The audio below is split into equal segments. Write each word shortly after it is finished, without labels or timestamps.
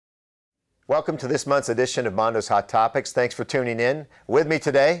Welcome to this month's edition of Mondo's Hot Topics. Thanks for tuning in. With me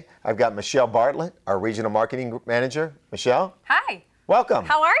today, I've got Michelle Bartlett, our Regional Marketing Manager. Michelle? Hi. Welcome.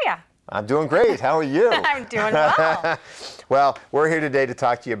 How are you? I'm doing great. How are you? I'm doing well. Well, we're here today to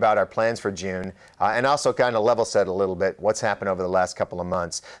talk to you about our plans for June and also kind of level set a little bit what's happened over the last couple of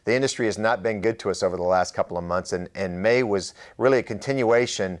months. The industry has not been good to us over the last couple of months, and May was really a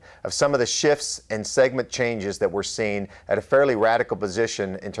continuation of some of the shifts and segment changes that we're seeing at a fairly radical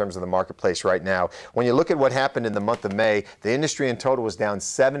position in terms of the marketplace right now. When you look at what happened in the month of May, the industry in total was down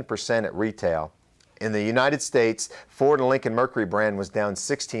 7% at retail. In the United States, Ford and Lincoln Mercury brand was down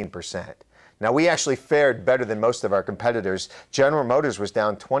 16%. Now, we actually fared better than most of our competitors. General Motors was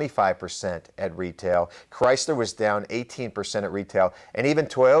down 25% at retail. Chrysler was down 18% at retail. And even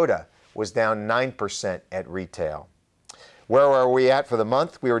Toyota was down 9% at retail. Where are we at for the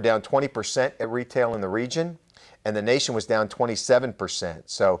month? We were down 20% at retail in the region, and the nation was down 27%.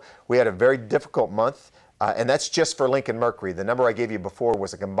 So we had a very difficult month. And that's just for Lincoln Mercury. The number I gave you before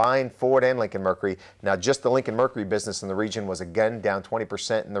was a combined Ford and Lincoln Mercury. Now, just the Lincoln Mercury business in the region was again down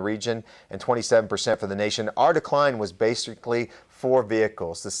 20% in the region and 27% for the nation. Our decline was basically 4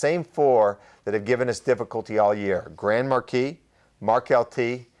 vehicles, the same 4 that have given us difficulty all year: Grand Marquis, Mark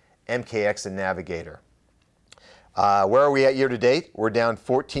LT, MKX, and Navigator. Where are we at year to date? We're down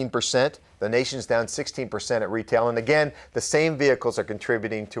 14%. The nation's down 16% at retail. And again, the same vehicles are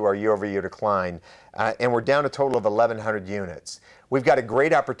contributing to our year-over-year decline. And we're down a total of 1,100 units. We've got a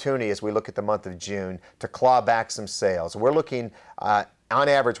great opportunity as we look at the month of June to claw back some sales. We're looking, on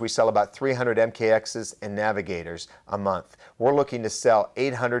average, we sell about 300 MKXs and Navigators a month. We're looking to sell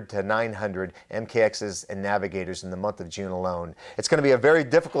 800 to 900 MKXs and Navigators in the month of June alone. It's going to be a very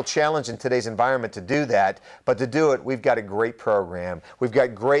difficult challenge in today's environment to do that, but to do it, we've got a great program. We've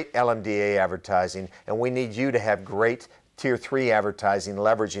got great LMDA advertising, and we need you to have great Tier 3 advertising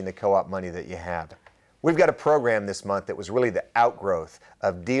leveraging the co-op money that you have. We've got a program this month that was really the outgrowth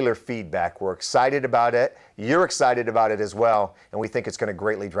of dealer feedback. We're excited about it. You're excited about it as well, and we think it's going to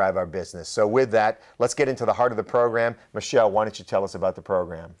greatly drive our business. So with that, let's get into the heart of the program. Michelle, why don't you tell us about the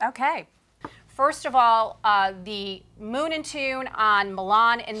program? Okay. First of all, the Moon and Tune on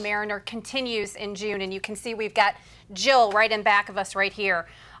Milan and Mariner continues in June, and you can see we've got Jill right in back of us right here.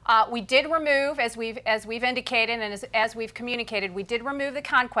 We did remove, as we've indicated and as we've communicated, we did remove the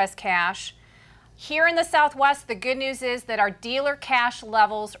Conquest cash. Here in the Southwest, the good news is that our dealer cash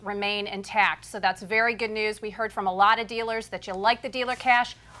levels remain intact. So that's very good news. We heard from a lot of dealers that you like the dealer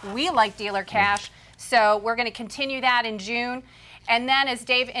cash. We like dealer cash. So we're going to continue that in June. And then, as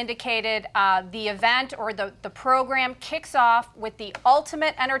Dave indicated, the event or the program kicks off with the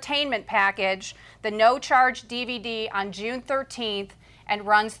Ultimate Entertainment Package, the no-charge DVD on June 13th. And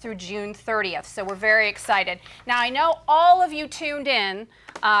runs through June 30th. So we're very excited. Now, I know all of you tuned in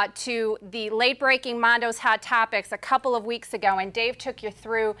to the late-breaking Mondo's Hot Topics a couple of weeks ago, and Dave took you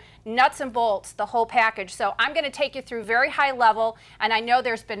through nuts and bolts, the whole package. So I'm going to take you through very high level, and I know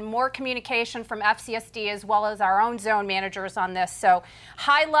there's been more communication from FCSD as well as our own zone managers on this. So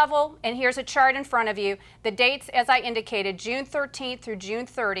high level, and here's a chart in front of you. The dates, as I indicated, June 13th through June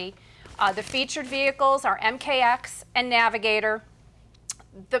 30. The featured vehicles are MKX and Navigator.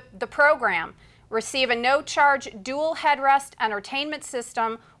 The program: receive a no-charge dual headrest entertainment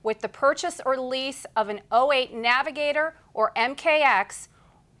system with the purchase or lease of an 08 Navigator or MKX,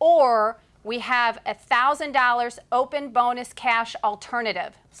 or we have a $1,000 open bonus cash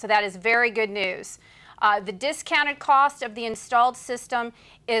alternative. So that is very good news. The discounted cost of the installed system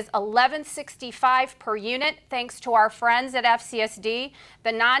is $1,165 per unit, thanks to our friends at FCSD.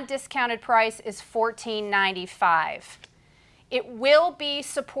 The non-discounted price is $1,495. It will be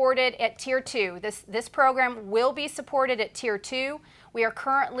supported at Tier 2. This program will be supported at Tier 2. We are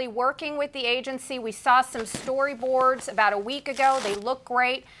currently working with the agency. We saw some storyboards about a week ago. They look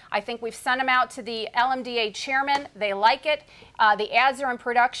great. I think we've sent them out to the LMDA chairman. They like it. The ads are in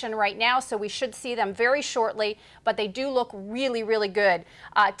production right now, so we should see them very shortly, but they do look really, really good.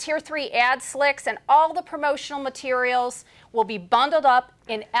 Tier 3 ad slicks and all the promotional materials will be bundled up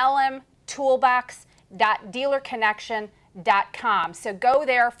in lmtoolbox.dealerconnection.com. So go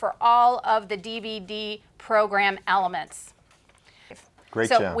there for all of the DVD program elements. Great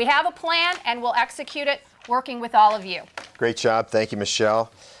job. So we have a plan, and we'll execute it working with all of you. Great job. Thank you, Michelle.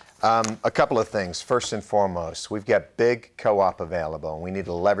 A couple of things. First and foremost, we've got big co-op available, and we need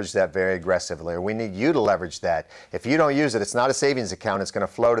to leverage that very aggressively, or we need you to leverage that. If you don't use it, it's not a savings account. It's going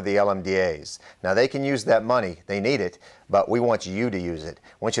to flow to the LMDAs. Now, they can use that money. They need it, but we want you to use it. I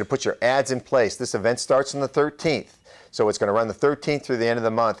want you to put your ads in place. This event starts on the 13th. So it's going to run the 13th through the end of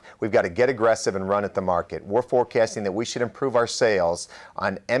the month. We've got to get aggressive and run at the market. We're forecasting that we should improve our sales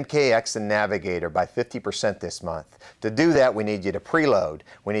on MKX and Navigator by 50% this month. To do that, we need you to preload.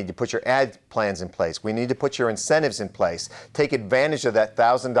 We need to put your ad plans in place. We need to put your incentives in place. Take advantage of that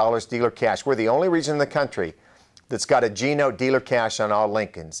 $1,000 dealer cash. We're the only region in the country that's got a G-Note dealer cash on all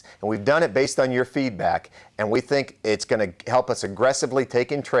Lincolns. And we've done it based on your feedback, and we think it's going to help us aggressively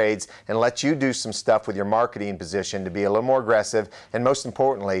take in trades and let you do some stuff with your marketing position to be a little more aggressive, and most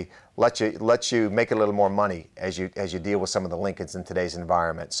importantly, let you make a little more money as you deal with some of the Lincolns in today's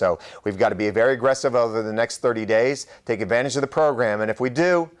environment. So we've got to be very aggressive over the next 30 days, take advantage of the program, and if we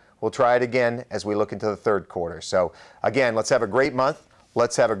do, we'll try it again as we look into the third quarter. So again, let's have a great month.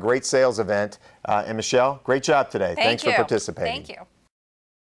 Let's have a great sales event. And Michelle, great job today. Thanks for participating. Thank you.